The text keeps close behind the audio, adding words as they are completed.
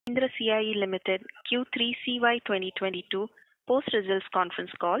Mahindra CIE Limited Q3CY22 post-results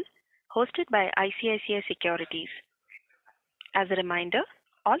conference call hosted by ICICI Securities. As a reminder,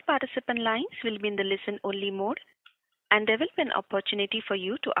 all participant lines will be in the listen-only mode, and there will be an opportunity for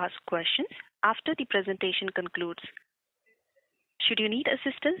you to ask questions after the presentation concludes. Should you need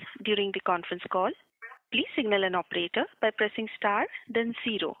assistance during the conference call, please signal an operator by pressing star then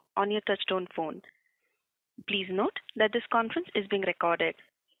 0 on your touchtone phone. Please note that this conference is being recorded.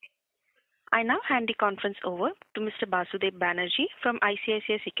 I now hand the conference over to Mr. Basudev Banerjee from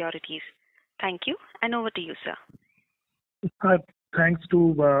ICICI Securities. Thank you, and over to you, sir. Thanks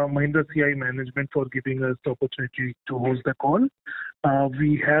to Mahindra CIE management for giving us the opportunity to host the call.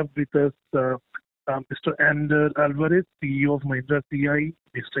 We have with us Mr. Ander Alvarez, CEO of Mahindra CIE,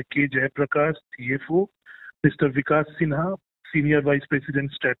 Mr. K. Jayaprakash, CFO, Mr. Vikas Sinha, Senior Vice President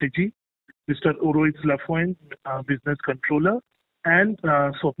Strategy, Mr. Oroit Lafoin, Business Controller, and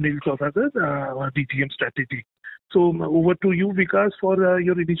Swapnil Choudhary, DGM Strategy. So over to you, Vikas, for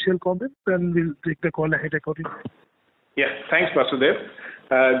your initial comments, and we'll take the call ahead accordingly. Yes, thanks, Basudev.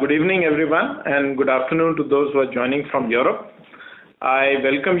 Good evening, everyone, and good afternoon to those who are joining from Europe. I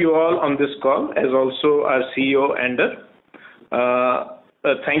welcome you all on this call, as also our CEO, Ander.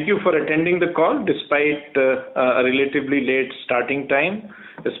 Thank you for attending the call despite a relatively late starting time,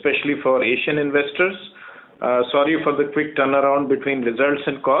 especially for Asian investors. Sorry for the quick turnaround between results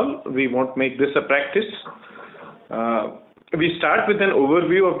and call. We won't make this a practice. We start with an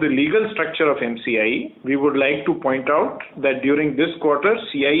overview of the legal structure of MCIE. We would like to point out that during this quarter,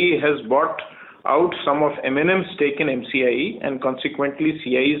 CIE has bought out some of M&M's stake in MCIE, and consequently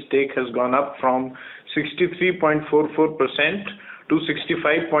CIE's stake has gone up from 63.44% to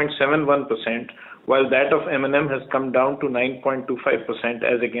 65.71%, while that of M&M has come down to 9.25%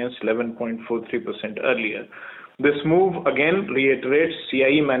 as against 11.43% earlier. This move again reiterates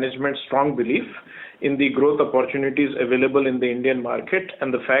CIE management's strong belief in the growth opportunities available in the Indian market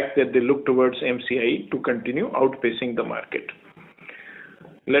and the fact that they look towards MCIE to continue outpacing the market.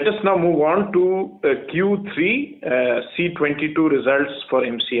 Let us now move on to Q3CY22 results for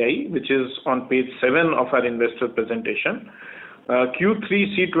MCIE, which is on page 7 of our investor presentation.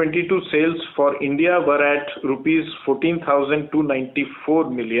 Q3CY22 sales for India were at rupees 14,294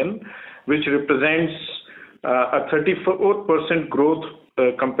 million, which represents a 34% growth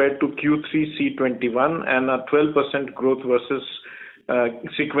compared to Q3CY21 and a 12% growth versus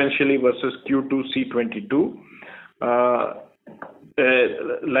sequentially versus Q2CY22.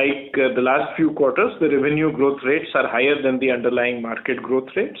 Like the last few quarters, the revenue growth rates are higher than the underlying market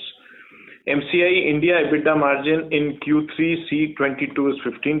growth rates. MCIE India EBITDA margin in Q3CY22 is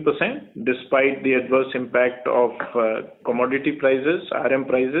 15%, despite the adverse impact of commodity prices, RM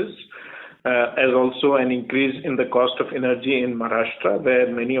prices, as also an increase in the cost of energy in Maharashtra, where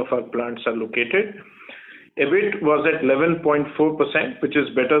many of our plants are located. EBIT was at 11.4%, which is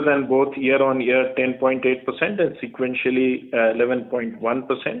better than both year-on-year 10.8% and sequentially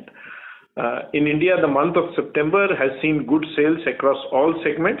 11.1%. In India, the month of September has seen good sales across all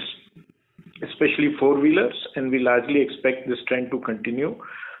segments, especially four-wheelers, and we largely expect this trend to continue.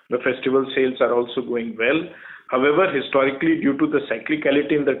 The festival sales are also going well. However, historically, due to the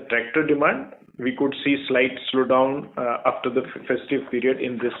cyclicality in the tractor demand, we could see slight slowdown after the festive period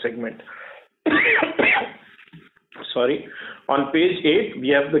in this segment. Sorry. On page 8, we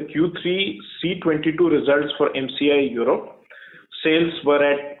have the Q3CY22 results for MCIE Europe. Sales were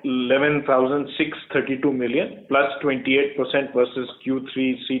at 11,632 million, plus 28% versus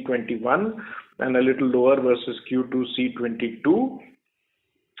Q3CY21, and a little lower versus Q2CY22.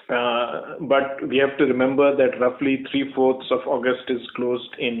 But we have to remember that roughly 3/4 of August is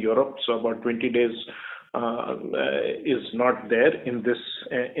closed in Europe, so about 20 days is not there in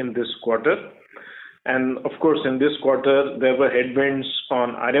this quarter. And of course, in this quarter, there were headwinds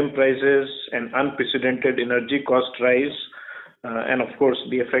on RM prices and unprecedented energy cost rise, and of course,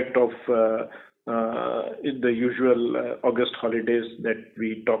 the effect of the usual August holidays that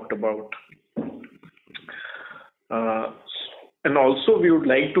we talked about. And also, we would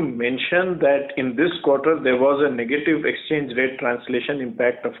like to mention that in this quarter, there was a negative exchange rate translation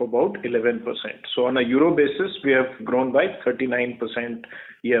impact of about 11%. So on a euro basis, we have grown by 39%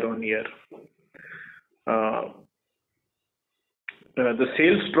 year-on-year. The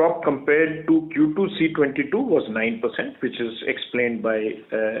sales drop compared to Q2CY22 was 9%, which is explained by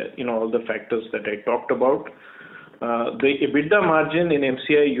all the factors that I talked about. The EBITDA margin in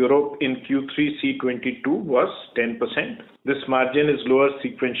MCIE Europe in Q3CY22 was 10%. This margin is lower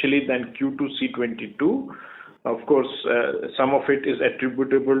sequentially than Q2CY22. Of course, some of it is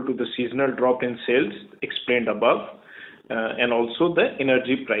attributable to the seasonal drop in sales explained above. and also the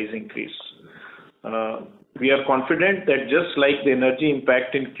energy price increase. We are confident that just like the energy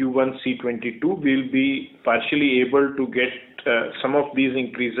impact in Q1C22, we'll be partially able to get some of these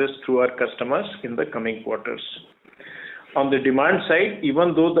increases through our customers in the coming quarters. On the demand side,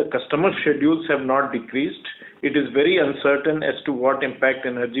 even though the customer schedules have not decreased, it is very uncertain as to what impact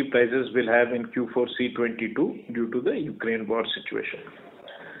energy prices will have in Q4C22 due to the Ukraine war situation.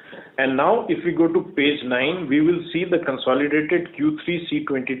 And now, if we go to page 9, we will see the consolidated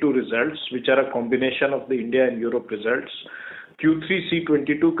Q3C22 results, which are a combination of the India and Europe results.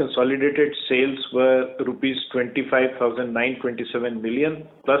 Q3C22 consolidated sales were rupees 25,927 million,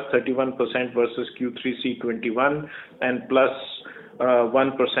 plus 31% versus Q3C21, and plus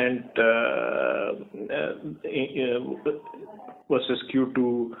 1% versus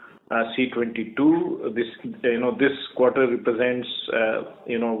Q2C22. This quarter represents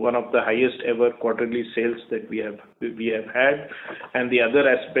one of the highest ever quarterly sales that we have had. And the other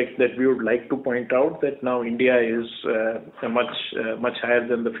aspect that we would like to point out that now India is much higher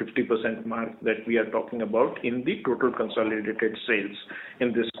than the 50% mark that we are talking about in the total consolidated sales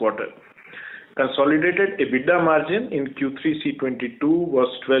in this quarter. Consolidated EBITDA margin in Q3C22 was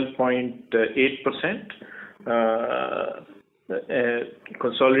 12.8%.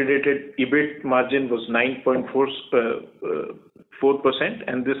 Consolidated EBIT margin was 9.4%,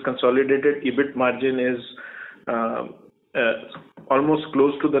 and this consolidated EBIT margin is almost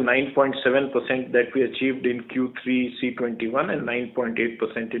close to the 9.7% that we achieved in Q3C21 and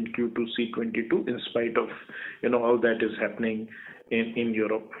 9.8% in Q2C22, in spite of all that is happening in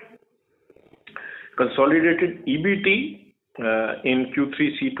Europe. Consolidated EBT in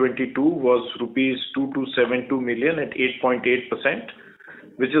Q3C22 was rupees 2272 million at 8.8%,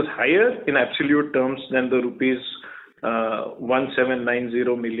 which is higher in absolute terms than the rupees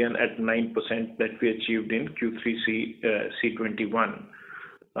 1790 million at 9% that we achieved in Q3C21.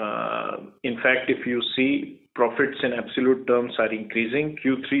 In fact, if you see, profits in absolute terms are increasing.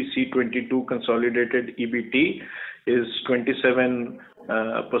 Q3C22 consolidated EBT is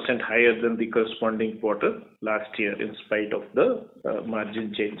 27% higher than the corresponding quarter last year, in spite of the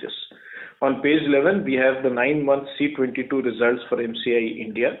margin changes. On page 11, we have the 9-month C22 results for MCI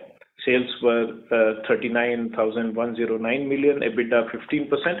India. Sales were 39,109 million, EBITDA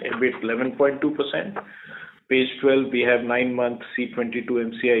 15%, EBIT 11.2%. Page 12, we have 9-month C22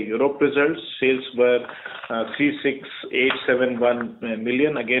 MCI Europe results. Sales were 36,871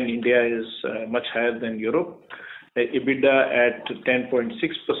 million. Again, India is much higher than Europe. EBITDA at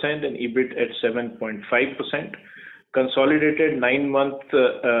 10.6% and EBIT at 7.5%. Consolidated 9-month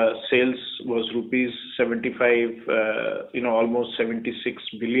sales was rupees 75, almost 76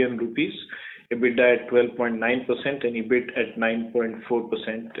 billion rupees. EBITDA at 12.9% and EBIT at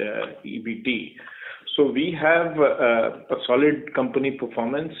 9.4% EBT. So we have a solid company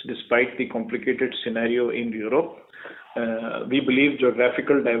performance despite the complicated scenario in Europe. We believe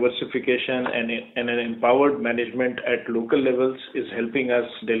geographical diversification and an empowered management at local levels is helping us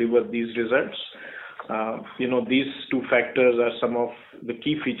deliver these results. These two factors are some of the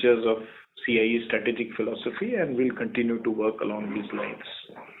key features of CIE's strategic philosophy, and we'll continue to work along these lines.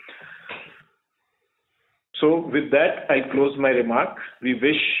 So with that, I close my remark. We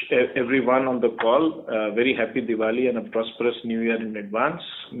wish everyone on the call a very happy Diwali and a prosperous New Year in advance.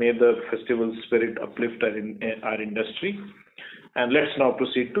 May the festival spirit uplift our industry. And let's now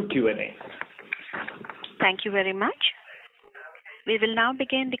proceed to Q&A. Thank you very much. We will now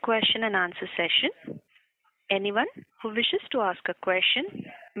begin the question and answer session. Anyone who wishes to ask a question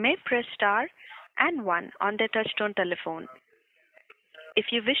may press star and 1 on their touchtone telephone.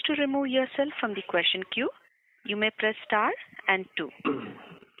 If you wish to remove yourself from the question queue, you may press star and 2.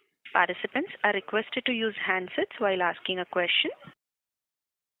 Participants are requested to use handsets while asking a question.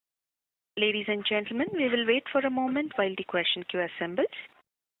 Ladies and gentlemen, we will wait for a moment while the question queue assembles.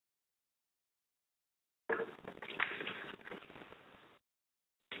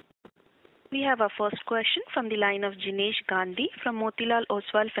 We have our first question from the line of Jinesh Gandhi from Motilal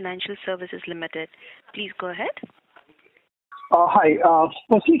Oswal Financial Services Limited. Please go ahead. Hi.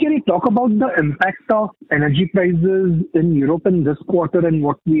 Firstly, can you talk about the impact of energy prices in Europe in this quarter and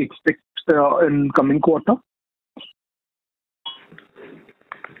what we expect in coming quarter?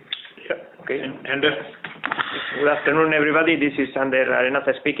 Yeah, okay. And good afternoon, everybody. This is Ander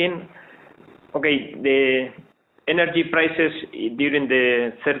Arenaza speaking. Okay, the energy prices during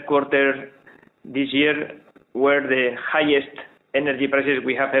the third quarter this year were the highest energy prices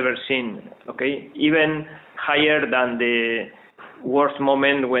we have ever seen. Okay, even higher than the worst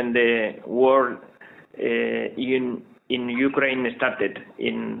moment when the war in Ukraine started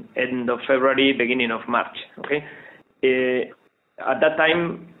in end of February, beginning of March. Okay, At that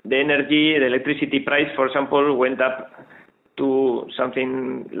time, the electricity price, for example, went up to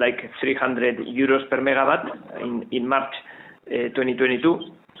something like 300 euros per megawatt in March 2022.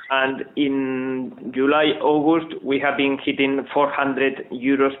 And in July, August, we have been hitting 400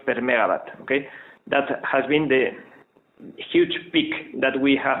 euros per megawatt. Okay, that has been the huge peak that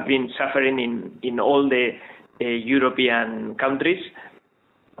we have been suffering in all the European countries.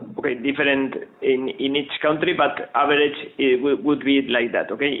 Okay, different in each country, but average would be like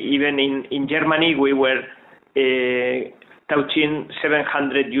that. Okay, even in Germany, we were touching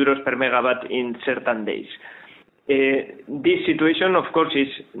 700 euros per megawatt in certain days. This situation, of course, is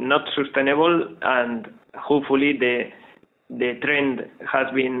not sustainable, and hopefully the trend has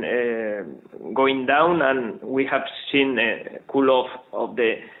been going down, and we have seen a cool off of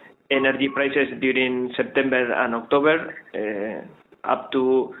the energy prices during September and October, up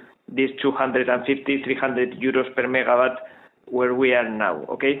to this 250, 300 euros per megawatt where we are now.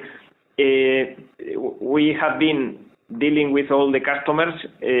 Okay, we have been dealing with all the customers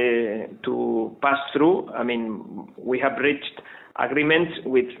to pass through. I mean, we have reached agreements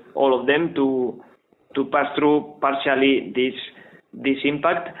with all of them to pass through partially this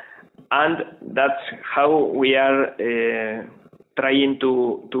impact, and that's how we are trying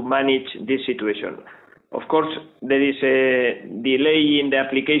to manage this situation. Of course, there is a delay in the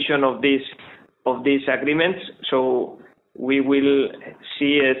application of these agreements, so we will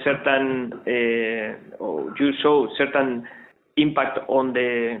see a certain certain impact on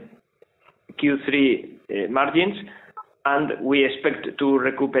the Q3 margins, and we expect to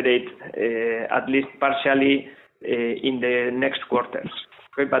recuperate at least partially in the next quarters.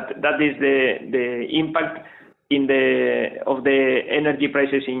 Okay, but that is the impact of the energy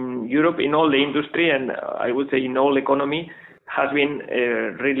prices in Europe, in all the industry, and I would say in all economy, has been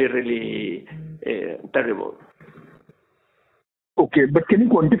really terrible. Okay, but can you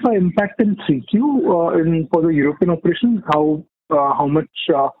quantify impact in 3Q for the European operations? How much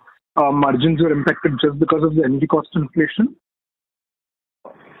margins were impacted just because of the energy cost inflation?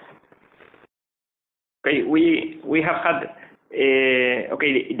 Okay, we have had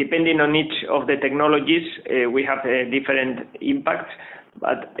depending on each of the technologies, we have different impacts,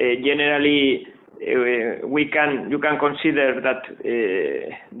 but generally you can consider that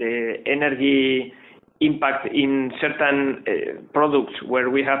the energy impact in certain products where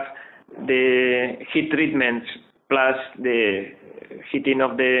we have the heat treatments plus the heating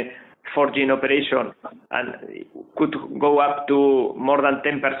of the forging operation, and could go up to more than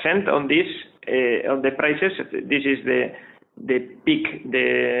 10% on this on the prices. This is the peak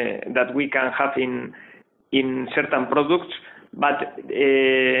that we can have in certain products, but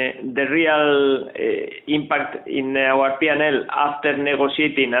the real impact in our P&L after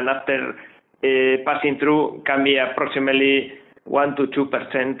negotiating and after passing through can be approximately 1 to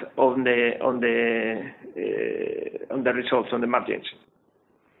 2% on the results, on the margins.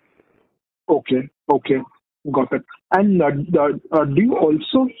 Okay, got it. And do you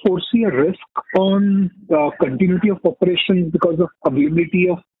also foresee a risk on continuity of operations because of availability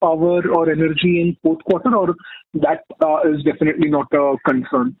of power or energy in fourth quarter, or that is definitely not a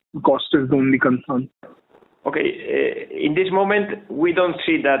concern? Cost is the only concern. Okay, in this moment we don't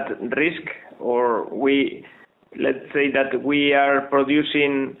see that risk, or let's say that we are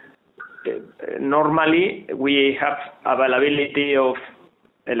producing normally. We have availability of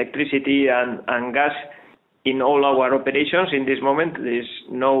electricity and gas in all our operations. In this moment there is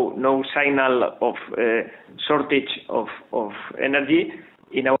no signal of shortage of energy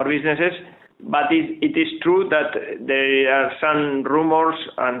in our businesses, but it is true that there are some rumors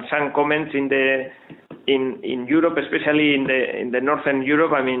and some comments in Europe, especially in the northern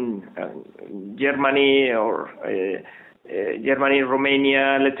Europe. I mean, Germany or Germany,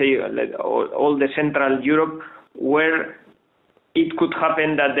 Romania, let's say all the Central Europe, where it could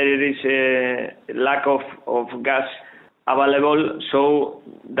happen that there is a lack of gas available, so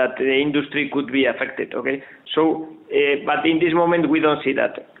that the industry could be affected. Okay, so but in this moment we don't see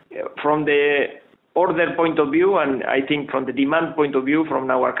that. From the order point of view, and I think from the demand point of view from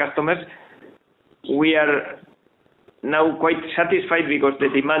our customers, we are now quite satisfied because the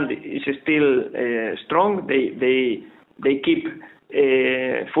demand is still strong. They keep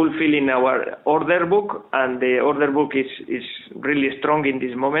fulfilling our order book, and the order book is really strong in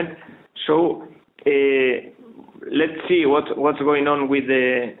this moment. So let's see what's going on with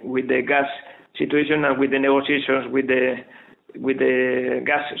the gas situation and with the negotiations with the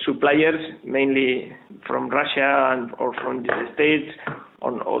gas suppliers, mainly from Russia or from the States,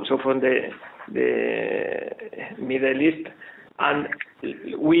 and also from the Middle East. And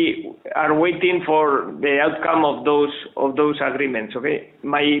we are waiting for the outcome of those agreements. Okay,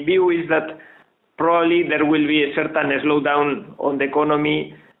 my view is that probably there will be a certain slowdown on the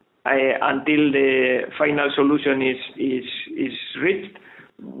economy until the final solution is reached.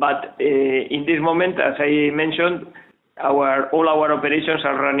 But in this moment, as I mentioned, all our operations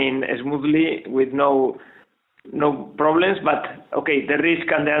are running smoothly with no problems. But okay, the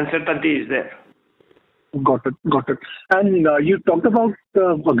risk and the uncertainty is there. Got it. And you talked about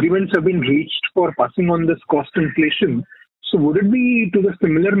agreements have been reached for passing on this cost inflation. So would it be to the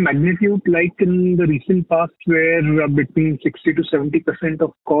similar magnitude like in the recent past where between 60 to 70%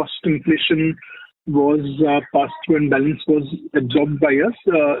 of cost inflation was passed through and balance was absorbed by us?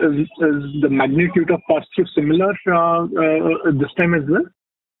 Is the magnitude of pass-through similar this time as well?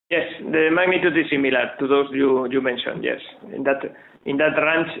 Yes, the magnitude is similar to those you mentioned. Yes, in that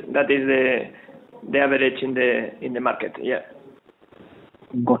range, that is the average in the market. Yeah.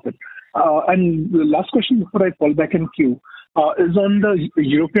 Got it. And the last question before I fall back in queue is on the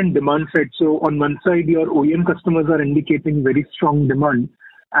European demand side. So on one side, your OEM customers are indicating very strong demand,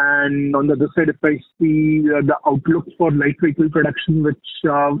 and on the other side, if I see the outlook for light vehicle production, which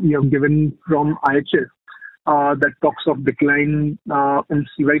you have given from IHS, that talks of decline in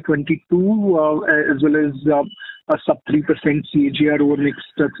CY22 as well as a sub 3% CAGR over the next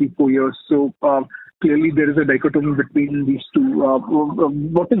 3-4 years. So clearly there is a dichotomy between these two.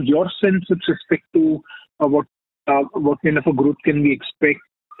 What is your sense with respect to what kind of a growth can we expect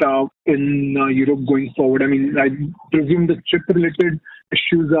in Europe going forward? I mean, I presume the chip-related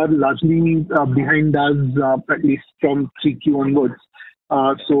issues are largely behind us, at least from 3Q onwards.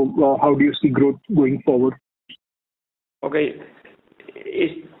 So how do you see growth going forward? Okay.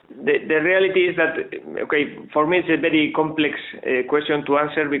 The reality is that, okay, for me it's a very complex question to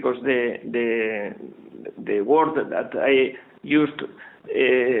answer because the word that I used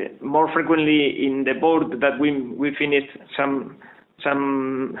more frequently in the board that we finished some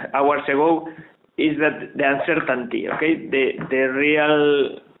hours ago is that the uncertainty, okay, the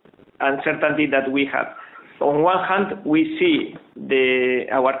real uncertainty that we have. On one hand, we see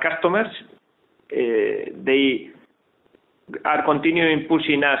our customers, they are continuing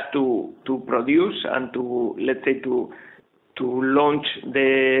pushing us to produce and to, let's say, to launch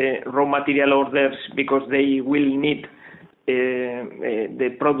the raw material orders because they will need the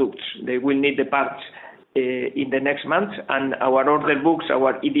products, they will need the parts in the next months, and our order books,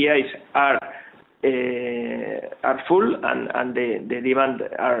 our EDIs are full, and the demand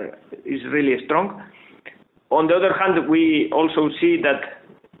is really strong. On the other hand, we also see that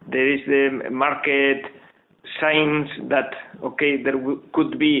there is the market signs that, okay, there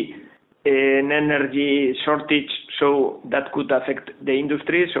could be an energy shortage, so that could affect the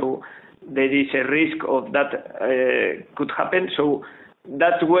industry. So there is a risk of that could happen. So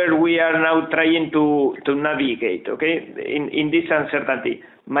that's where we are now trying to navigate, okay, in this uncertainty.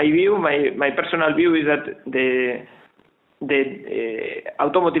 My view, my personal view is that the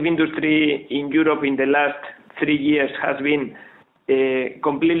automotive industry in Europe in the last 3 years has been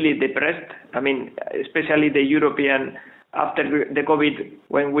completely depressed. I mean, especially the European, after the COVID,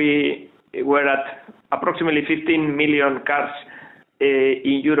 when we were at approximately 15 million cars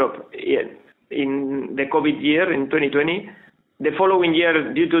in Europe in the COVID year in 2020. The following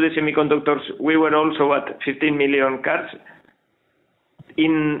year, due to the semiconductors, we were also at 15 million cars.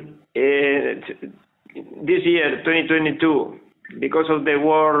 In this year, 2022, because of the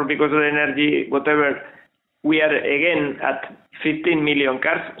war, because of the energy, whatever, we are again at 15 million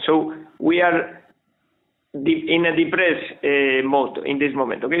cars. So we are in a depressed mode in this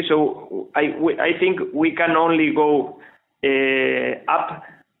moment. Okay, so I think we can only go up,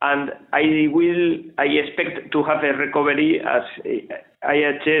 and I expect to have a recovery, as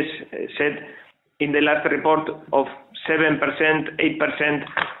IHS said in the last report, of 7%, 8%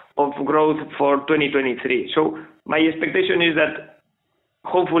 of growth for 2023. So my expectation is that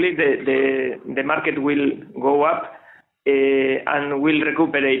hopefully the market will go up and will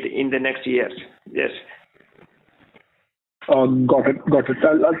recuperate in the next years. Yes. Got it.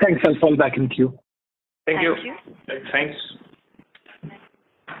 Thanks. I'll fall back in queue. Thank you. Thanks.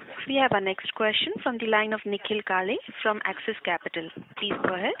 We have our next question from the line of Nikhil Kale from Axis Capital. Please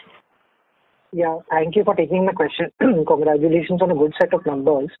go ahead. Yeah, thank you for taking the question. Congratulations on a good set of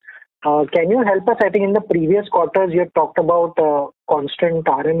numbers. Can you help us? I think in the previous quarters you had talked about constant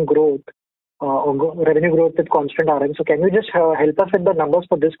RM growth, or revenue growth with constant RM. So can you just help us with the numbers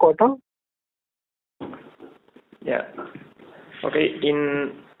for this quarter? Yeah. Okay.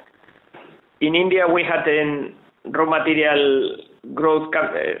 In India, we had a raw material growth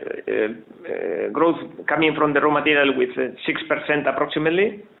coming from the raw material with 6%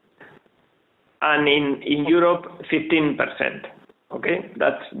 approximately, and in Europe 15%. Okay,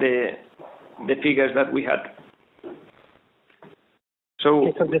 that's the figures that we had.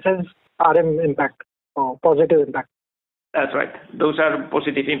 So this is RM impact, positive impact. That's right. Those are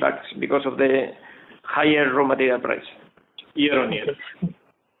positive impacts because of the higher raw material price year on year. Okay.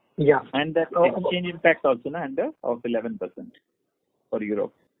 Yeah. And the exchange impact also, of 11% for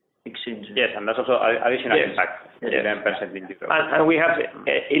Europe. Exchange. Yes, and that's also additional impact. 11% in Europe. And we have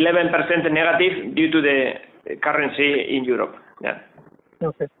 11% negative due to the currency in Europe. Yeah.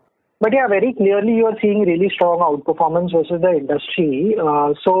 Okay. But yeah, very clearly you are seeing really strong outperformance versus the industry.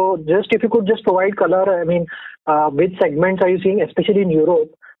 So just if you could just provide color, I mean, which segments are you seeing, especially in Europe?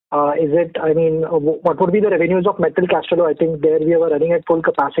 Is it, I mean, what would be the revenues of Metal Castello? I think there we were running at full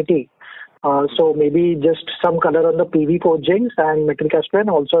capacity. So maybe just some color on the PV forgings and Metal Castello and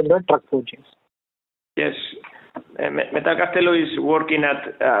also the truck forgings. Yes. Metal Castello is working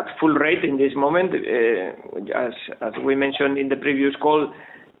at full rate in this moment. As we mentioned in the previous call,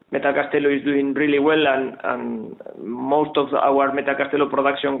 Metal Castello is doing really well, and most of our Metal Castello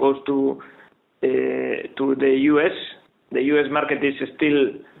production goes to the US. The US market is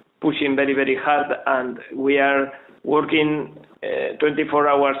still pushing very, very hard, and we are working 24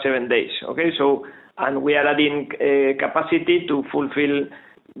 hours, 7 days. Okay, so and we are adding capacity to fulfill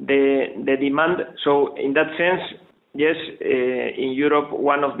the demand. So in that sense, yes, in Europe,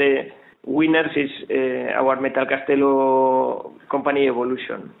 one of the winners is our Metal Castello company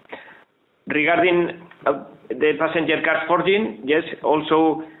Evolution. Regarding the passenger car forging, yes,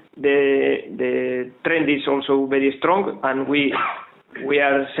 also the trend is also very strong, and we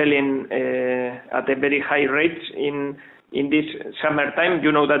are selling at a very high rates in this summertime.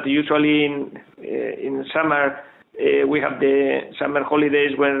 You know that usually in summer we have the summer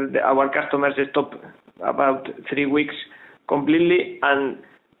holidays where our customers stop about 3 weeks completely, and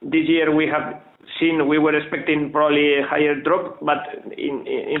this year we were expecting probably a higher drop, but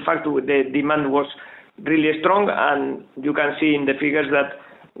in fact the demand was really strong, and you can see in the figures that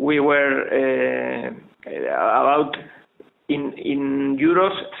we were about in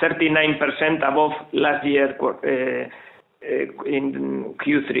euros 39% above last year in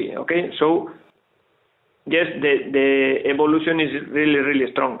Q3. Okay, so yes, the evolution is really,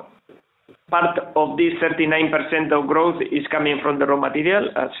 really strong. Part of this 39% of growth is coming from the raw material,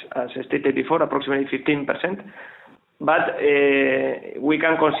 as stated before, approximately 15%. But we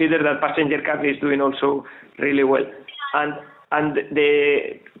can consider that passenger car is doing also really well, and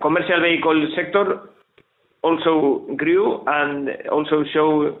the commercial vehicle sector also grew and also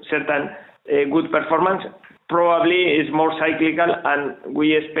show certain good performance. Probably is more cyclical, and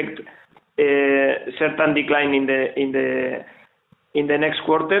we expect certain decline in the next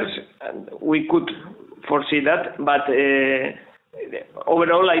quarters. We could foresee that, but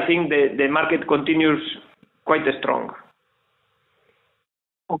overall, I think the market continues quite strong.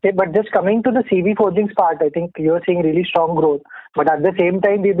 Okay, but just coming to the CV forgings part, I think you are seeing really strong growth. But at the same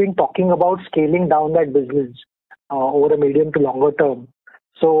time, we've been talking about scaling down that business over a medium to longer term.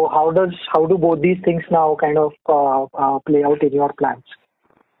 So how do both these things now kind of play out in your plans?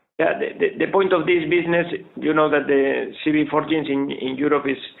 Yeah, the point of this business, you know that the CV forgings in Europe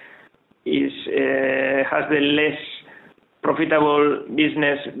has the less profitable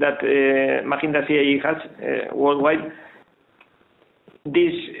business that Mahindra CIE has worldwide.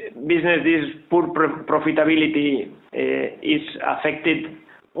 This business, this poor profitability is affected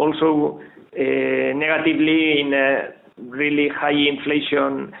also negatively in a really high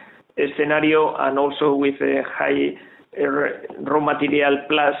inflation scenario, and also with a high raw material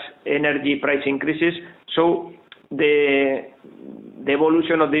plus energy price increases. So the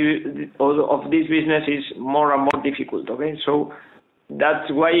evolution of this business is more and more difficult. Okay, so that's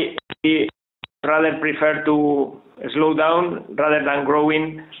why we rather prefer to slow down rather than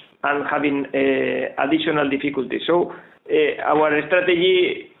growing and having additional difficulties. So our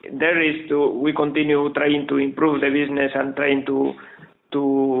strategy there is we continue trying to improve the business and trying to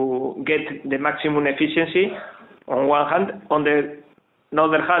get the maximum efficiency on one hand. On the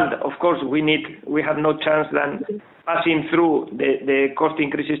other hand, of course, we have no chance than passing through the cost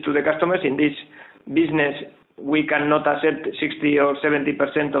increases to the customers. In this business, we cannot accept 60 or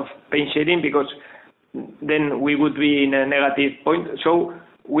 70% of pain sharing, because then we would be in a negative point. So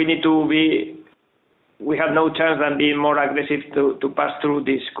we have no chance than being more aggressive to pass through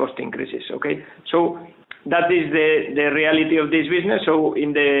these cost increases. Okay, so that is the reality of this business. So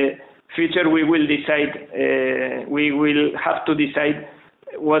in the future we will have to decide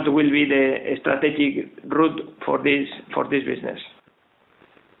what will be the strategic route for this business.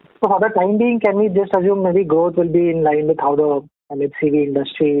 So for the time being, can we just assume maybe growth will be in line with how the MHCV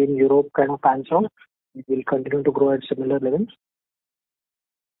industry in Europe kind of pans out? It will continue to grow at similar levels?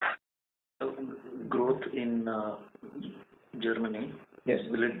 Growth in Germany, yes,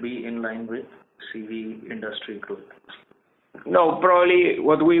 will it be in line with CV industry growth? No, probably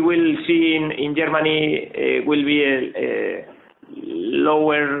what we will see in Germany will be a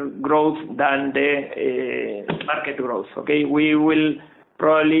lower growth than the market growth. Okay, we will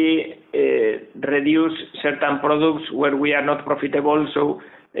probably reduce certain products where we are not profitable, so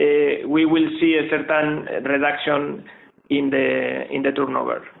we will see a certain reduction in the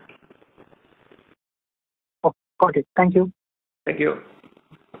turnover. Oh, got it. Thank you. Thank you.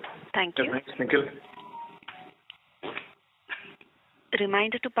 Thank you. Thank you.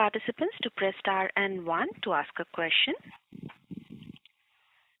 Reminder to participants to press star and 1 to ask a question.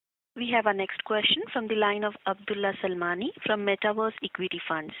 We have our next question from the line of Abdullah Salmani from Metaverse Equity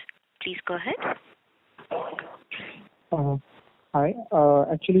Funds. Please go ahead. Hi.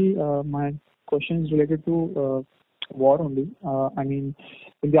 Actually, my question is related to war only. I mean,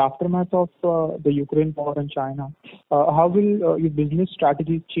 in the aftermath of the Ukraine war and China, how will your business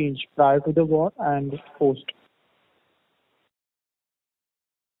strategy change prior to the war and post?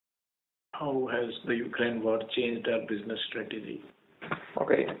 How has the Ukraine war changed our business strategy?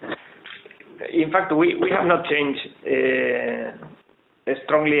 Okay. In fact, we have not changed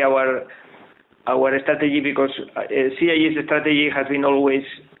strongly our strategy, because CIE's strategy has been always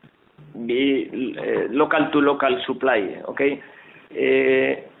be local to local supply. Okay,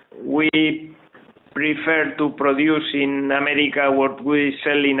 we prefer to produce in America what we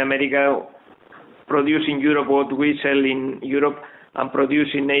sell in America, produce in Europe what we sell in Europe, and produce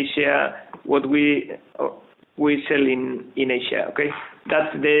in Asia what we sell in Asia. Okay,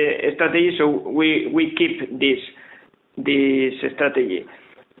 that's the strategy. So we keep this strategy.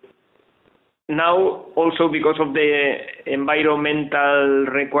 Now, also because of the environmental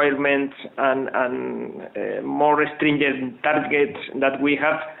requirements and more stringent targets that we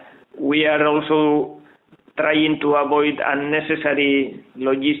have, we are also trying to avoid unnecessary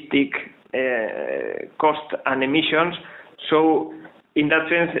logistic cost and emissions. So, in that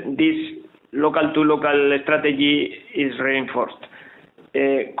sense, this local to local strategy is reinforced.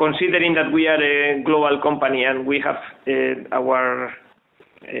 Considering that we are a global company and we have our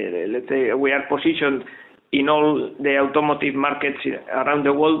let's say we are positioned in all the automotive markets around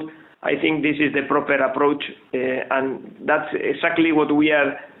the world, I think this is the proper approach, and that's exactly what we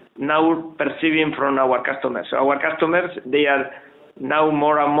are now perceiving from our customers. Our customers, they are now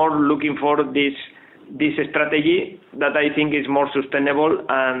more and more looking for this strategy that I think is more sustainable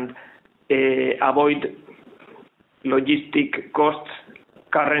and avoid logistic costs,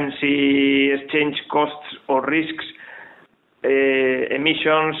 currency exchange costs or risks,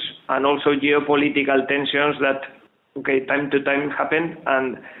 emissions, and also geopolitical tensions that time to time happen,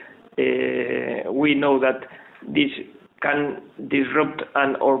 and we know that this can disrupt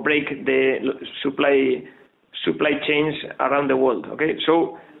and or break the supply chains around the world. Okay,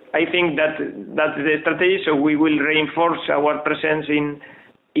 so I think that's the strategy. So we will reinforce our presence in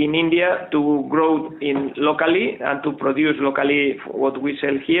India to grow locally and to produce locally what we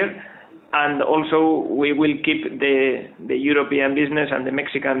sell here. And also we will keep the European business and the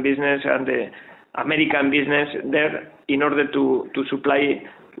Mexican business and the American business there in order to supply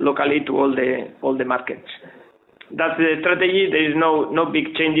locally to all the markets. That's the strategy. There is no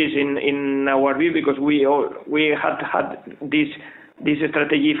big changes in our view, because we had this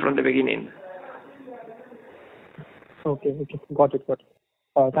strategy from the beginning. Okay, got it.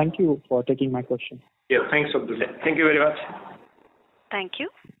 Thank you for taking my question. Yeah, thanks, Abdullah. Thank you very much. Thank you.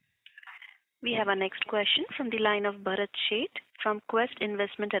 We have our next question from the line of Bharat Sheth from Quest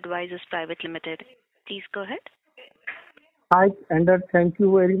Investment Advisors Private Limited. Please go ahead. Hi, and thank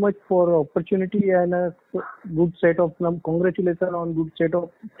you very much for the opportunity and a good set of congratulations on good set of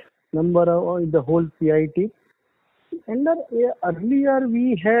number on the whole CIE. And earlier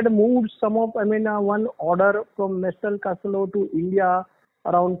we had moved one order from Nestle Castle to India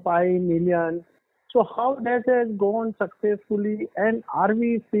around 5 million. So how that has gone successfully, and are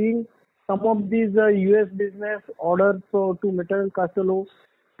we seeing some of these US business orders to Metal Castle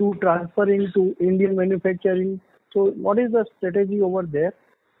to transferring to Indian manufacturing? So what is the strategy over there?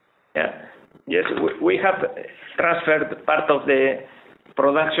 Yeah. Yes, we have transferred part of the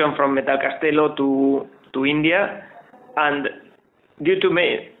production from Metal Castello to India, and due to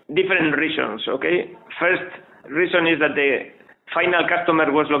different reasons. Okay, first reason is that the final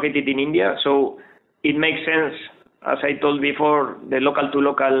customer was located in India, so it makes sense as I told before, the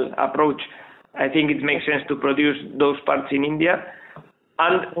local-to-local approach, I think it makes sense to produce those parts in India.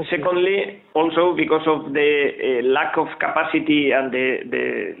 And secondly, also because of the lack of capacity and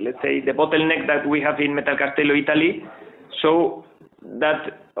the let's say the bottleneck that we have in Metal Castello, Italy, so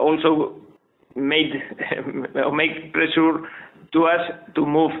that also made pressure to us to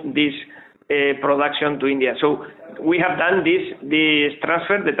move this production to India. So we have done this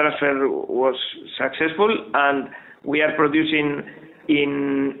transfer. The transfer was successful, and we are producing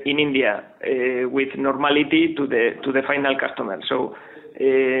in India with normality to the final customer. So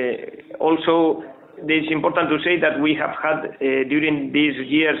also, it's important to say that we have had during these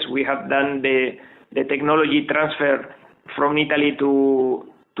years we have done the technology transfer from Italy to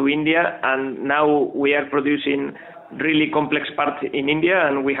India, and now we are producing really complex parts in India,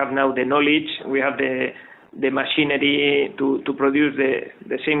 and we have now the knowledge, we have the machinery to produce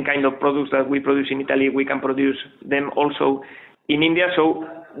the same kind of products that we produce in Italy. We can produce them also in India. So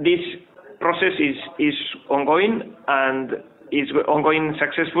this process is ongoing, and is ongoing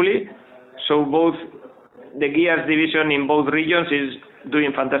successfully. So both the gears division in both regions is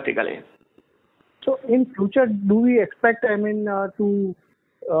doing fantastically. So in future, do we expect, to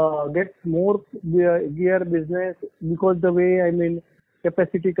get more gear business, because the way,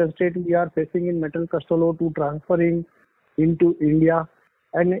 capacity constraint we are facing in Metal Castello to transferring into India?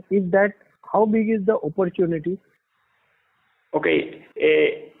 And if that, how big is the opportunity? Okay.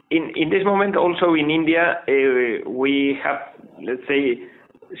 In this moment, also in India, we have, let's say,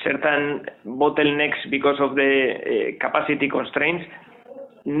 certain bottlenecks because of the capacity constraints.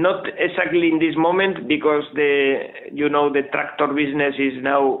 Not exactly in this moment, because the tractor business is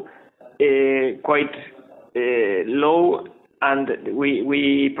now quite low, and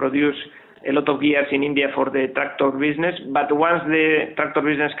we produce a lot of gears in India for the tractor business. But once the tractor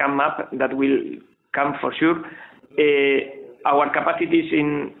business come up, that will come for sure. Our capacities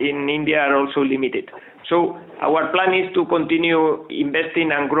in India are also limited. So our plan is to continue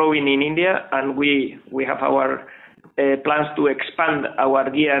investing and growing in India, and we have our plans to expand our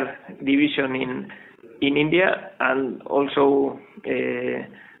gear division in India, and also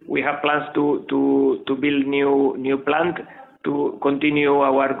we have plans to build new plant to continue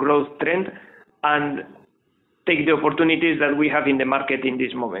our growth trend and take the opportunities that we have in the market in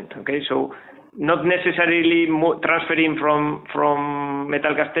this moment. Okay, so not necessarily transferring from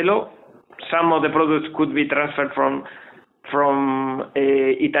Metal Castello. Some of the products could be transferred from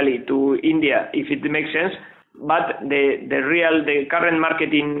Italy to India if it makes sense. But the current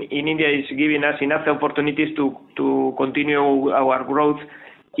market in India is giving us enough opportunities to continue our growth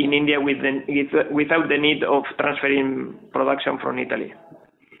in India without the need of transferring production from Italy.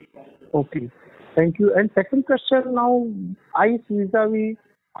 Okay, thank you. And second question now, ICE engine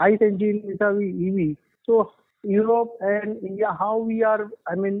vis-a-vis EV. So Europe and India, how we are,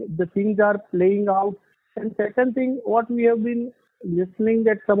 the things are playing out. And second thing, what we have been listening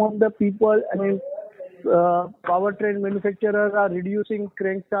that some of the people, powertrain manufacturers are reducing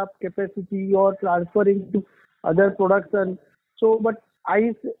crankshaft capacity or transferring to other products. And so, but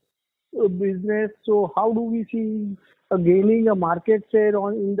ICE business, so how do we see gaining a market share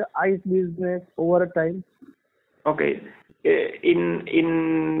in the ICE business over time? Okay.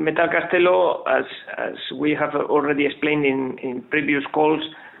 In Metal Castello, as we have already explained in previous calls,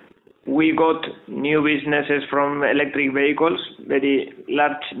 we got new businesses from electric vehicles, very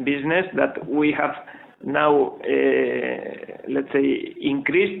large business that we have now, let's say,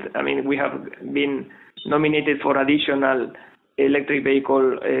 increased. We have been nominated for additional electric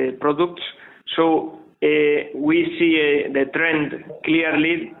vehicle products. So we see the trend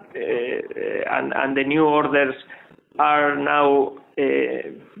clearly, and the new orders are now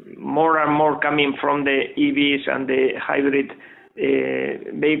more and more coming from the EVs and the hybrid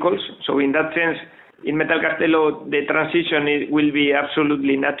vehicles. So in that sense, in Metal Castello, the transition will be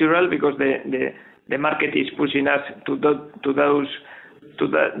absolutely natural, because the market is pushing us to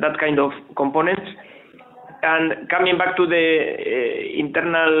that kind of components. And coming back to the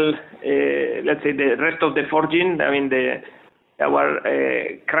internal, let's say, the rest of the forging, our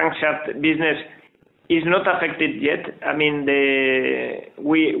crankshaft business is not affected yet.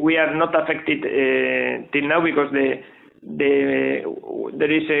 We are not affected till now, because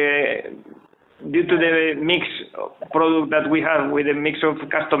there is due to the mix of product that we have with a mix of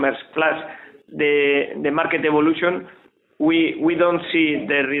customers plus the market evolution, we don't see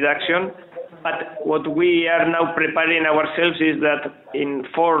the reduction. But what we are now preparing ourselves is that in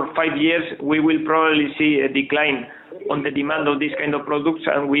 4 or 5 years we will probably see a decline on the demand of these kind of products,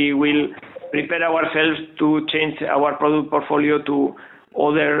 and we will prepare ourselves to change our product portfolio to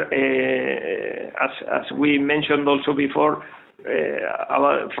other, as we mentioned also before,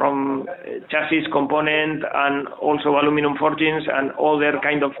 from chassis component and also aluminum forgings and other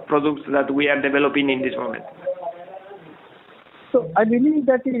kind of products that we are developing in this moment. So I believe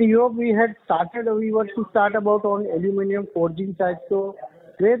that in Europe we were to start about on aluminum forging side. So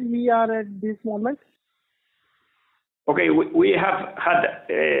where we are at this moment? Okay, we have had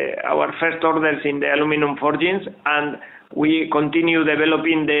our first orders in the aluminum forgings, and we continue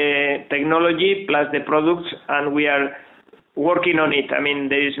developing the technology plus the products, and we are working on it. I mean,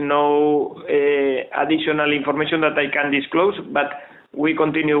 there is no additional information that I can disclose, but we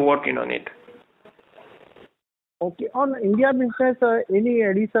continue working on it. Okay. On India business, any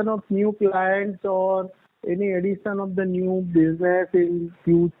addition of new clients or any addition of the new business in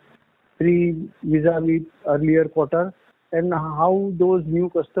Q3 vis-a-vis earlier quarter, and how those new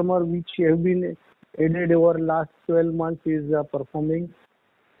customers which have been added over last 12 months is performing?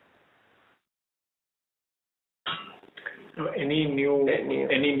 Any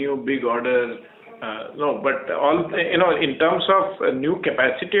new big order? No, but all, in terms of new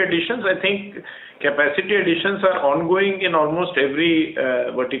capacity additions, I think capacity additions are ongoing in almost every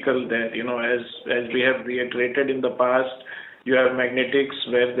vertical there. As we have reiterated in the past, you have magnetics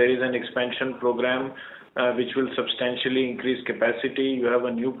where there is an expansion program which will substantially increase capacity. You have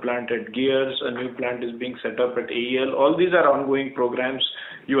a new plant at Gears, a new plant is being set up at AEL. All these are ongoing programs.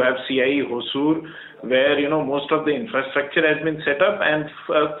 You have CIE Hosur, where most of the infrastructure has been set up, and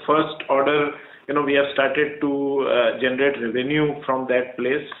first order, we have started to generate revenue from that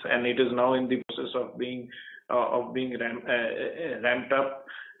place, and it is now in the process of being ramped up.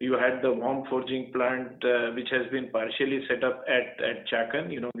 You had the warm forging plant, which has been partially set up at Chakan.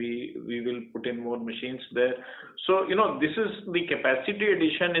 We will put in more machines there. So, this is the capacity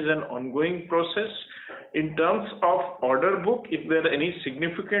addition is an ongoing process. In terms of order book, if there are any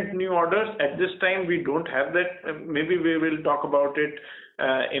significant new orders, at this time we don't have that. Maybe we will talk about it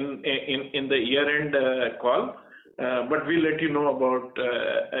in the year-end call. But we'll let you know about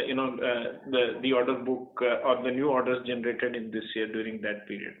the order book or the new orders generated in this year during that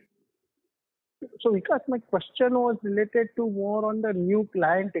period. So Vikas, my question was related to more on the new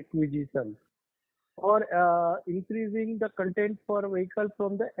client acquisition or increasing the content per vehicle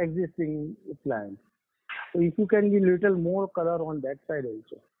from the existing clients. So if you can give little more color on that side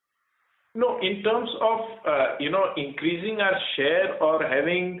also. No, in terms of increasing our share or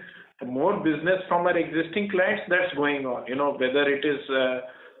having more business from our existing clients, that's going on. Whether it is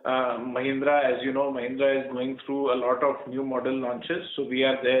Mahindra, as you know, Mahindra is going through a lot of new model launches. So we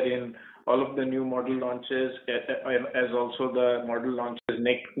are there in all of the new model launches, as also the model launches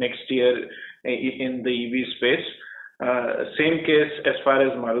next year in the EV space. Same case as far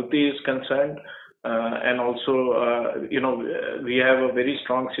as Maruti is concerned. And also, we have a very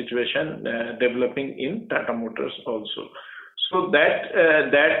strong situation developing in Tata Motors also. So that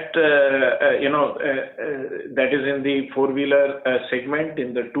is in the four-wheeler segment.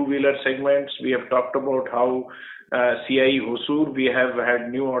 In the two-wheeler segments, we have talked about how CIE Hosur, we have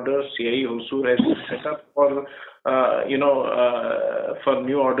had new orders. CIE Hosur has been set up for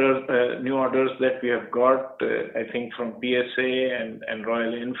new orders that we have got, I think from PSA and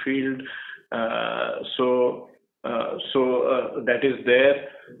Royal Enfield. So that is there.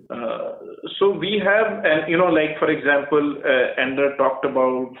 So we have, and like for example, Ender talked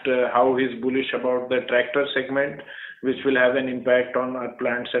about how he's bullish about the tractor segment, which will have an impact on our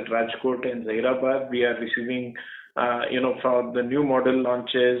plants at Rajkot and Zahirabad. We are receiving, for the new model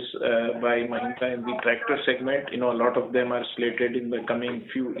launches by Mahindra in the tractor segment. A lot of them are slated in the coming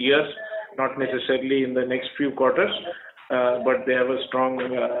few years, not necessarily in the next few quarters. But they have a strong,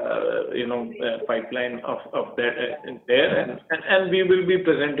 pipeline of that there, and we will be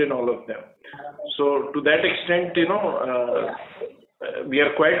present in all of them. So to that extent, we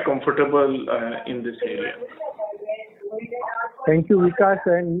are quite comfortable in this area. Thank you, Vikas,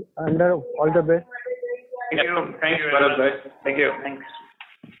 and Ender, all the best. Thank you. Thanks, Bharat. Thank you. Thanks.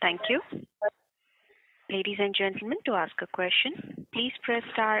 Thank you. Ladies and gentlemen, to ask a question, please press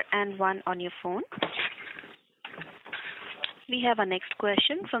star and 1 on your phone. We have our next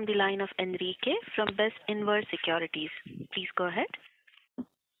question from the line of Enrique from Best Inverse Securities. Please go ahead.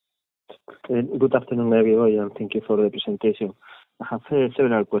 Good afternoon, everybody, and thank you for the presentation. I have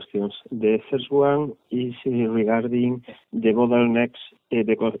several questions. The first one is regarding the bottlenecks, the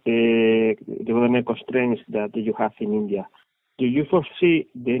bottleneck constraints that you have in India. Do you foresee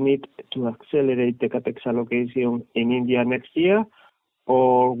the need to accelerate the capex allocation in India next year?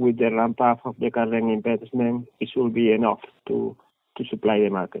 Or with the ramp up of the current investment, it will be enough to supply the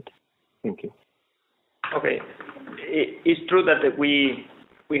market? Thank you. Okay. It's true that we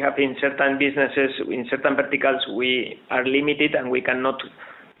have in certain businesses, in certain verticals, we are limited and we cannot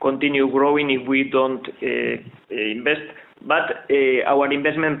continue growing if we don't invest. But our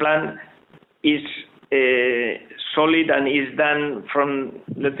investment plan is solid and is done from,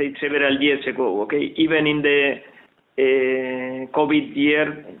 let's say, several years ago. Okay, even in the COVID year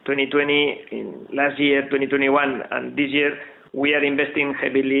 2020, in last year 2021, and this year we are investing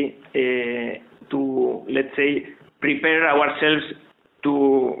heavily to, let's say, prepare ourselves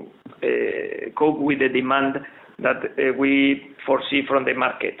to cope with the demand that we foresee from the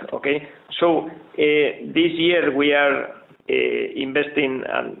market. Okay, so this year we are investing,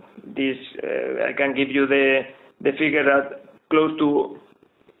 and this I can give you the figure at close to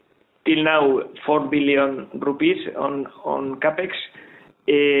till now 4 billion rupees on capex.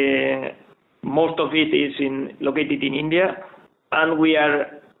 Most of it is located in India, and we are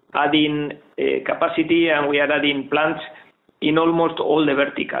adding capacity and we are adding plants in almost all the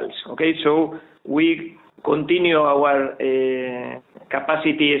verticals. Okay, so we continue our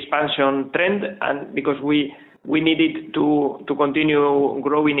capacity expansion trend, and because we needed to continue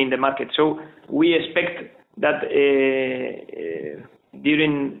growing in the market. So we expect that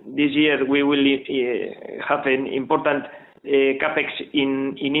during this year we will have an important capex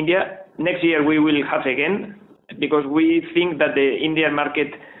in India. Next year we will have again, because we think that the Indian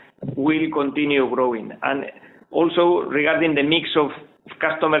market will continue growing. And also regarding the mix of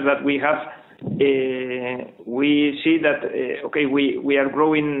customers that we have, we see that okay, we are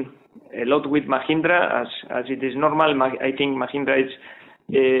growing a lot with Mahindra, as it is normal. I think Mahindra is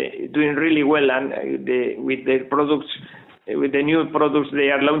doing really well, and with the products, with the new products they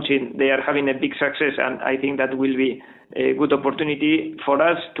are launching, they are having a big success, and I think that will be a good opportunity for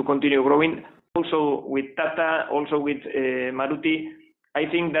us to continue growing. Also with Tata, also with Maruti, I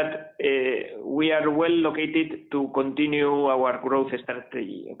think that we are well located to continue our growth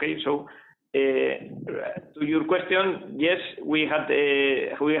strategy. Okay, so to your question, yes, we have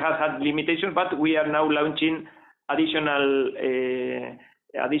had limitations, but we are now launching additional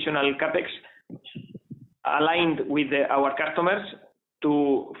capex aligned with our customers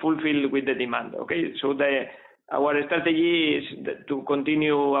to fulfill with the demand. Okay, so our strategy is to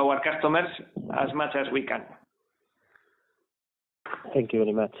continue our customers as much as we can. Thank you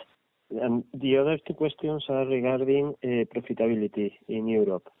very much. And the other two questions are regarding profitability in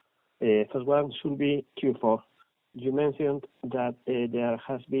Europe. First one should be Q4. You mentioned that there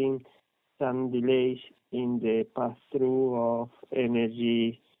has been some delays in the pass-through of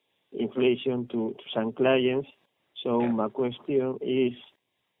energy inflation to some clients. So my question is,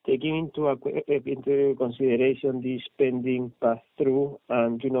 taking into consideration the spending pass-through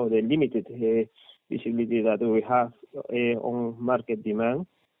and the limited visibility that we have on market demand,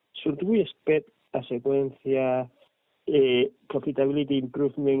 should we expect a sequential profitability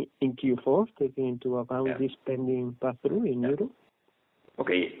improvement in Q4, taking into account the spending pass-through in Europe?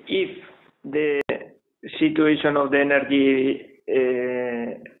 Okay, if the situation of the energy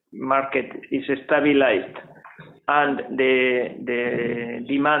market is stabilized and the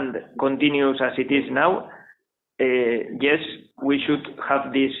demand continues as it is now, yes, we should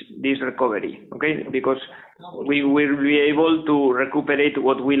have this recovery, okay? Because we will be able to recuperate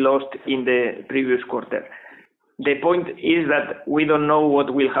what we lost in the previous quarter. The point is that we don't know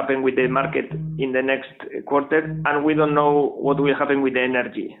what will happen with the market in the next quarter, and we don't know what will happen with the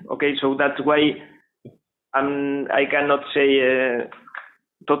energy. Okay, so that's why I cannot say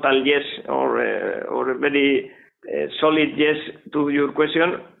total yes or a very solid yes to your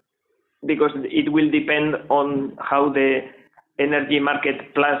question, because it will depend on how the energy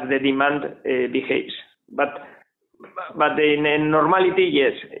market plus the demand behaves. But in normality,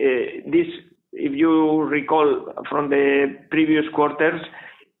 yes. This, if you recall from the previous quarters,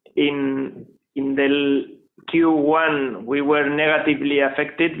 in the Q1 we were negatively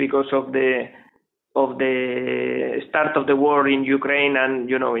affected because of the start of the war in Ukraine, and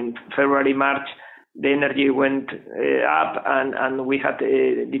in February, March, the energy went up and we had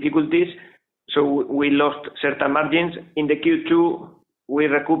difficulties, so we lost certain margins. In the Q2 we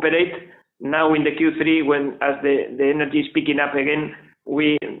recuperate. Now in the Q3, as the energy is picking up again,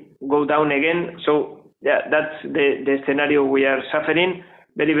 we go down again. So yeah, that's the scenario we are suffering.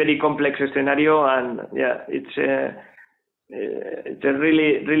 Very, very complex scenario, and yeah, it's a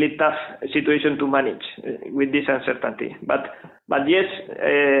really, really tough situation to manage with this uncertainty. But yes,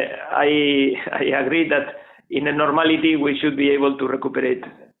 I agree that in a normality we should be able to recuperate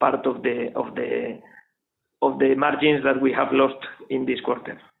part of the margins that we have lost in this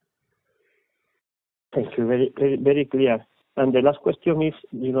quarter. Thank you. Very, very, very clear. And the last question is,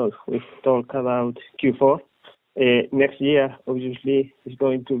 we've talked about Q4. Next year, obviously, is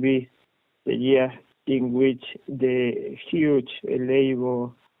going to be the year in which the huge labor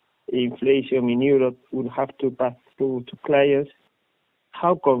inflation in Europe will have to pass through to clients.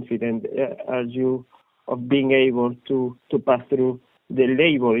 How confident are you of being able to pass through the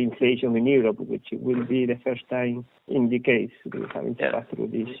labor inflation in Europe, which will be the first time in decades we're having to pass through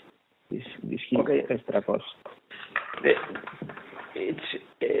this huge extra cost?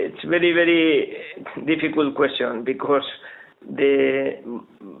 It's very, very difficult question, because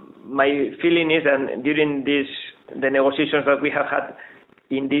my feeling is that during the negotiations that we have had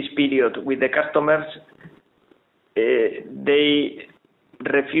in this period with the customers, they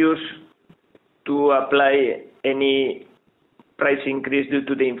refuse to apply any price increase due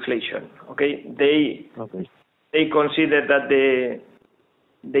to the inflation. They consider that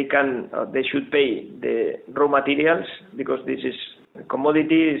they should pay the raw materials, because this is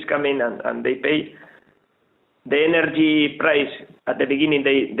commodity is coming and they pay. The energy price at the beginning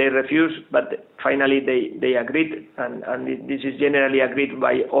they refuse, but finally they agreed, and this is generally agreed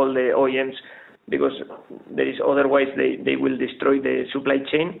by all the OEMs, because there is otherwise they will destroy the supply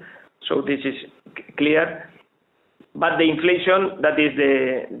chain. So this is clear. But the inflation, that is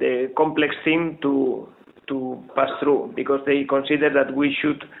the complex thing to pass through, because they consider that we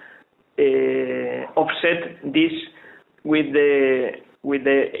should offset this with the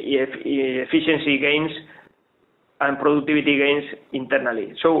efficiency gains and productivity gains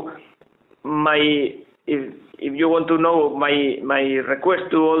internally. So if you want to know my request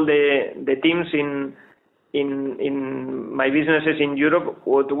to all the teams in my businesses in Europe,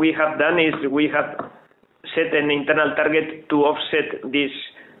 what we have done is we have set an internal target to offset this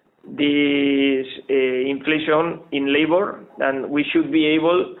inflation in labor, and we should be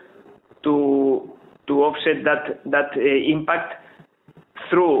able to offset that impact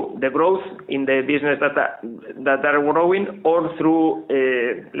through the growth in the business that are growing, or through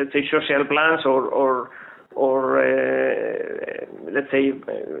let's say social plans, or let's say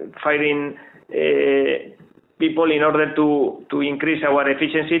firing people in order to increase our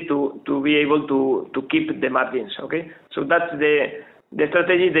efficiency to be able to keep the margins. So that's the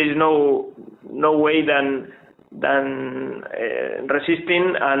strategy. There is no way than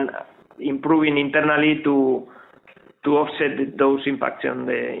resisting and improving internally to offset those impacts on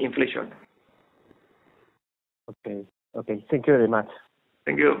the inflation. Okay. Thank you very much.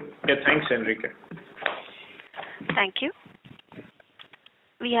 Thank you. Thanks, Enrique. Thank you.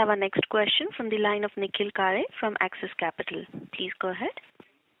 We have our next question from the line of Nikhil Kare from Axis Capital. Please go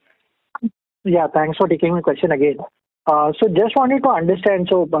ahead. Yeah, thanks for taking my question again. So just wanted to understand,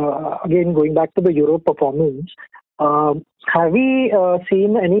 again, going back to the Europe performance, have we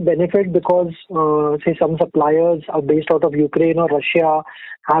seen any benefit because, say, some suppliers are based out of Ukraine or Russia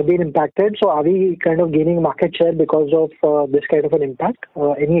have been impacted? So are we kind of gaining market share because of this kind of an impact?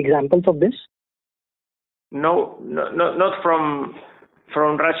 Any examples of this? No, not from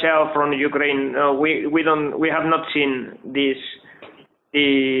Russia or from Ukraine. No, we have not seen this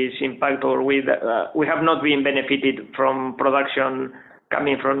impact, or we have not been benefited from production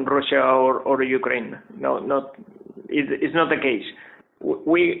coming from Russia or Ukraine. No, it's not the case.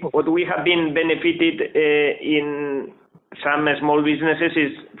 What we have been benefited in some small businesses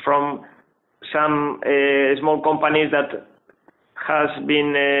is from some small companies that has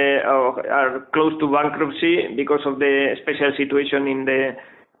been are close to bankruptcy because of the special situation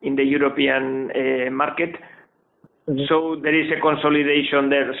in the European market. Mm-hmm. So there is a consolidation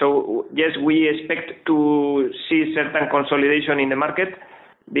there. So yes, we expect to see certain consolidation in the market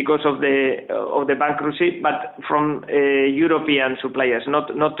because of the bankruptcy, but from European suppliers, not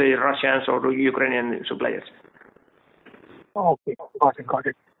the Russians or Ukrainian suppliers. Okay, got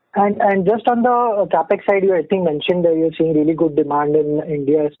it. And just on the capex side, you I think mentioned that you're seeing really good demand in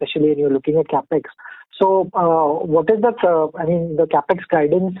India, especially when you're looking at capex. So what is the capex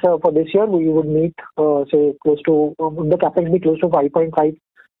guidance for this year? We would meet say close to would the capex be close to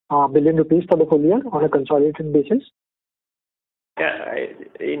 5.5 billion rupees for the full year on a consolidated basis? Yeah,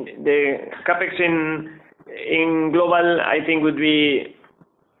 in the capex in global, I think would be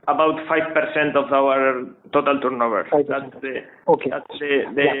about 5% of our total turnover. 5%. That's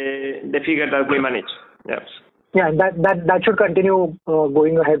the figure that we manage. Yes. Yeah, and that should continue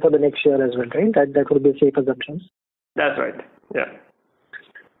going ahead for the next year as well, right? That would be a safe assumption. That's right. Yeah.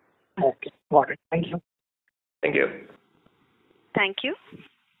 Okay, got it. Thank you. Thank you. Thank you.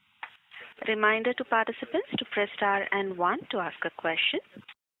 Reminder to participants to press star and 1 to ask a question.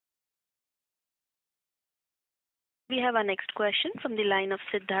 We have our next question from the line of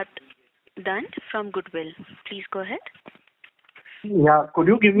Siddharth Dand from Goodwill. Please go ahead. Yeah. Could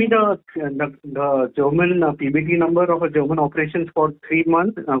you give me the German PBT number of a German operations for 3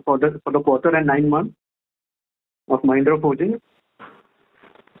 months, for the quarter and 9 months of Mahindra Forging?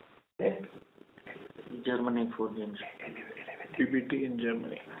 Germany Forging. PBT in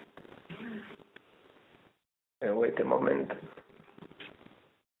Germany. Wait a moment.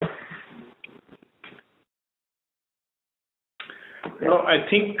 No, I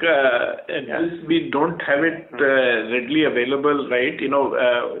think we don't have it readily available, right?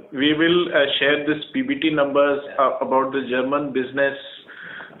 We will share this PBT numbers about the German business,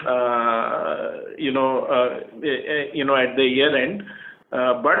 at the year end.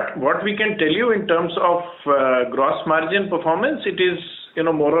 But what we can tell you in terms of gross margin performance, it is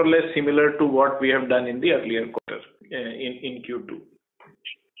more or less similar to what we have done in the earlier quarter in Q2.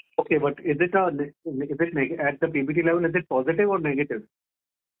 Okay, but is it at the PBT level? Is it positive or negative?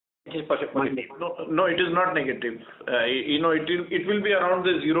 It is positive. No, it is not negative. It will be around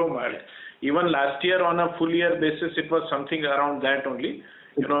the zero mark. Even last year on a full year basis, it was something around that only.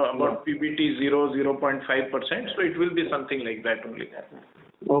 About PBT 0.5%. So it will be something like that only.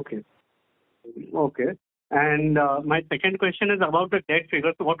 Okay. And my second question is about the debt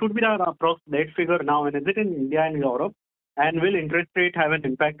figure. So what would be the approx debt figure now? And is it in India and Europe? And will interest rate have an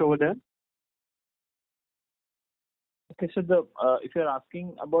impact over there? Okay, so if you're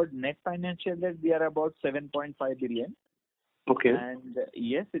asking about net financial debt, we are about 7.5 billion. Okay. And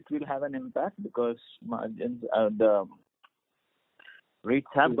yes, it will have an impact because margins, the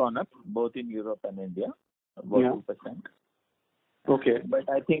rates have gone up both in Europe and India, about 2%. Okay. But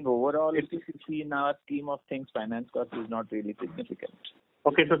I think overall, if you see in our scheme of things, finance cost is not really significant.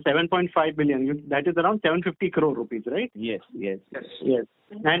 Okay, so 7.5 billion, that is around 750 crore rupees, right? Yes.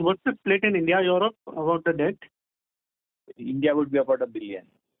 And what's the split in India, Europe about the debt? India would be about 1 billion.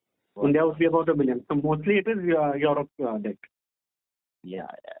 India would be about 1 billion. So mostly it is Europe debt. Yeah.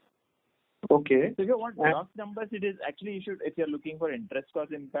 Okay. So if you want gross numbers, it is actually if you're looking for interest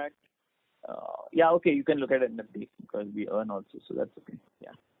cost impact, you can look at NFD because we earn also, so that's okay.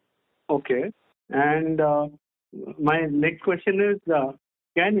 Yeah. Okay. And my next question is, so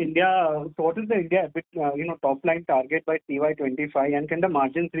what is the India top line target by CY25, and can the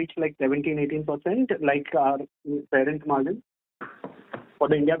margins reach like 17-18% like our parent margin for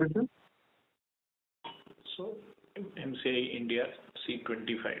the India business? So MCI India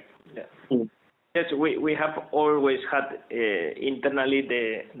C25. Yeah. Yes, we have always had internally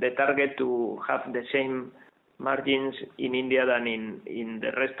the target to have the same margins in India than in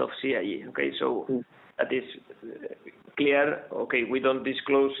the rest of CIE. Okay, so that is clear. Okay, we don't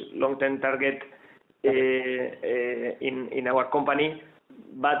disclose long-term target in our company,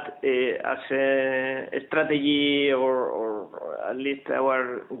 but as a strategy or at least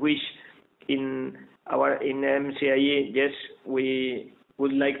our wish in MCIE, yes, we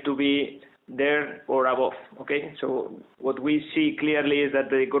would like to be there or above. Okay, so what we see clearly is that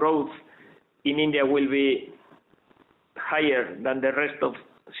the growth in India will be higher than the rest of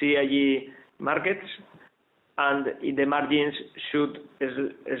CIE markets, and the margins should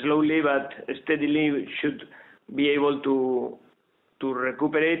slowly but steadily should be able to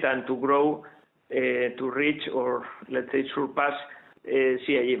recuperate and to grow to reach or let's say surpass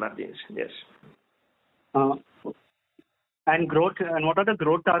CIE margins. Yes. And growth, and what are the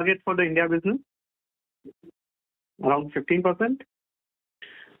growth targets for the India business? Around 15%?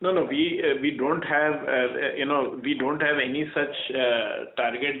 No, we don't have we don't have any such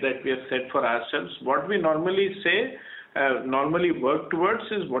target that we have set for ourselves. What we normally work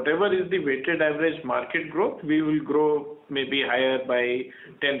towards is whatever is the weighted average market growth, we will grow maybe higher by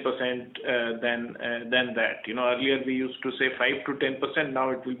 10% than that. Earlier we used to say 5 to 10%.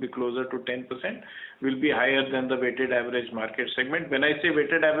 Now it will be closer to 10%. Will be higher than the weighted average market segment. When I say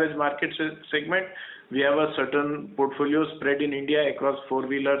weighted average market segment, we have a certain portfolio spread in India across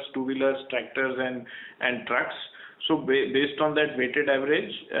 4-wheelers, 2-wheelers, tractors, and trucks. So based on that weighted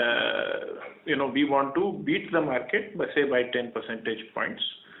average, we want to beat the market by 10 percentage points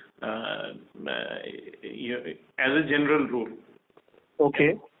as a general rule.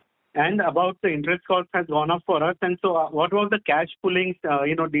 Okay. And about the interest cost has gone up for us. And so what was the cash pooling,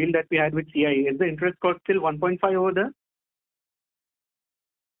 deal that we had with CIE? Is the interest cost still 1.5 over there?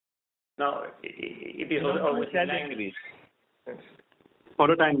 No, it is always increase. For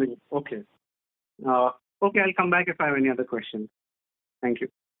the time being. Okay. Okay, I'll come back if I have any other questions. Thank you.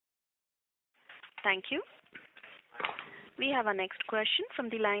 Thank you. We have our next question from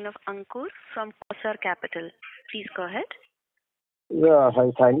the line of Ankur from Quasar Capital. Please go ahead. Yeah,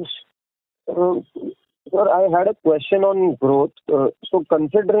 hi, thanks. Sir, I had a question on growth. So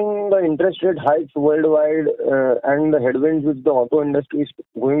considering the interest rate hikes worldwide and the headwinds which the auto industry is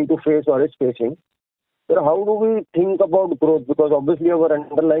going to face or is facing, sir, how do we think about growth? Because obviously our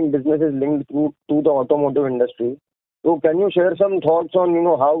underlying business is linked to the automotive industry. So can you share some thoughts on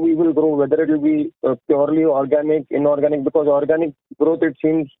how we will grow, whether it will be purely organic, inorganic? Because organic growth, it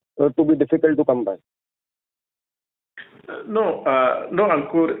seems to be difficult to come by. No,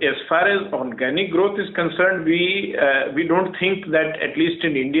 Ankur. As far as organic growth is concerned, we don't think that, at least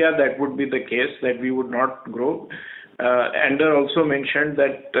in India, that would be the case, that we would not grow. Ander also mentioned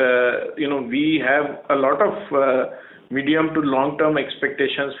that we have a lot of medium to long-term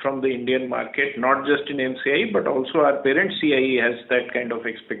expectations from the Indian market, not just in MCI, but also our parent CIE has that kind of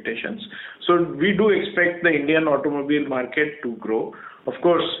expectations. So we do expect the Indian automobile market to grow. Of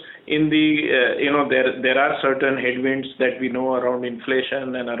course, in the there are certain headwinds that we know around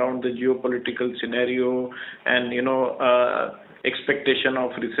inflation and around the geopolitical scenario, and expectation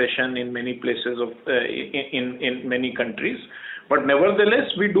of recession in many places in many countries. But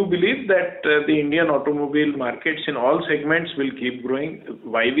nevertheless, we do believe that the Indian automobile markets in all segments will keep growing.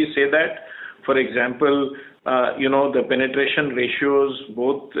 Why we say that? For example, the penetration ratios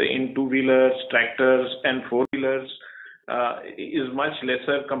both in two-wheelers, tractors, and four-wheelers is much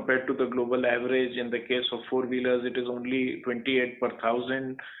lesser compared to the global average. In the case of four-wheelers, it is only 28 per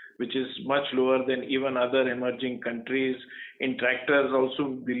thousand, which is much lower than even other emerging countries. In tractors,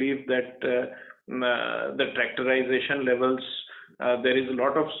 also believe that the tractorization levels, there is a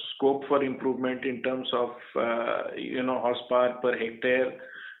lot of scope for improvement in terms of horsepower per hectare.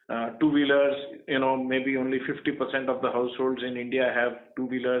 Two-wheelers, maybe only 50% of the households in India have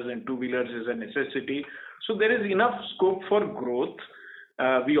two-wheelers, and two-wheelers is a necessity. So there is enough scope for growth.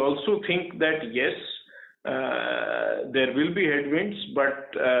 We also think that yes, there will be headwinds, but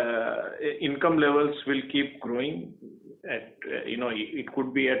income levels will keep growing. It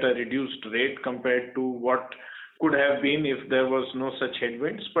could be at a reduced rate compared to what could have been if there was no such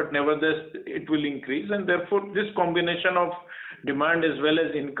headwinds, but nevertheless it will increase, and therefore this combination of demand as well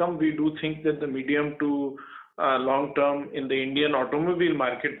as income, we do think that the medium to long term in the Indian automobile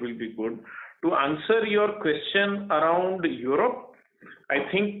market will be good. To answer your question around Europe, I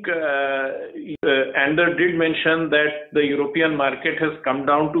think Ander did mention that the European market has come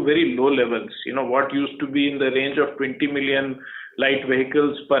down to very low levels. What used to be in the range of 20 million light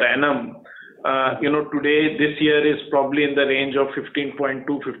vehicles per annum, today, this year is probably in the range of 15.2,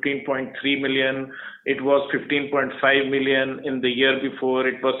 15.3 million. It was 15.5 million in the year before.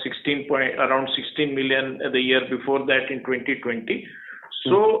 It was around 16 million the year before that in 2020.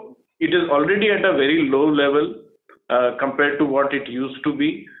 So it is already at a very low level compared to what it used to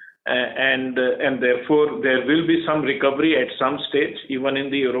be. And therefore, there will be some recovery at some stage, even in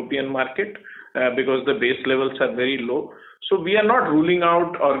the European market, because the base levels are very low. So we are not ruling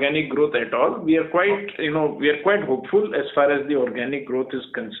out organic growth at all. We are quite hopeful as far as the organic growth is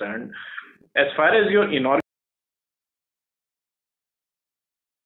concerned. As far as your inorganic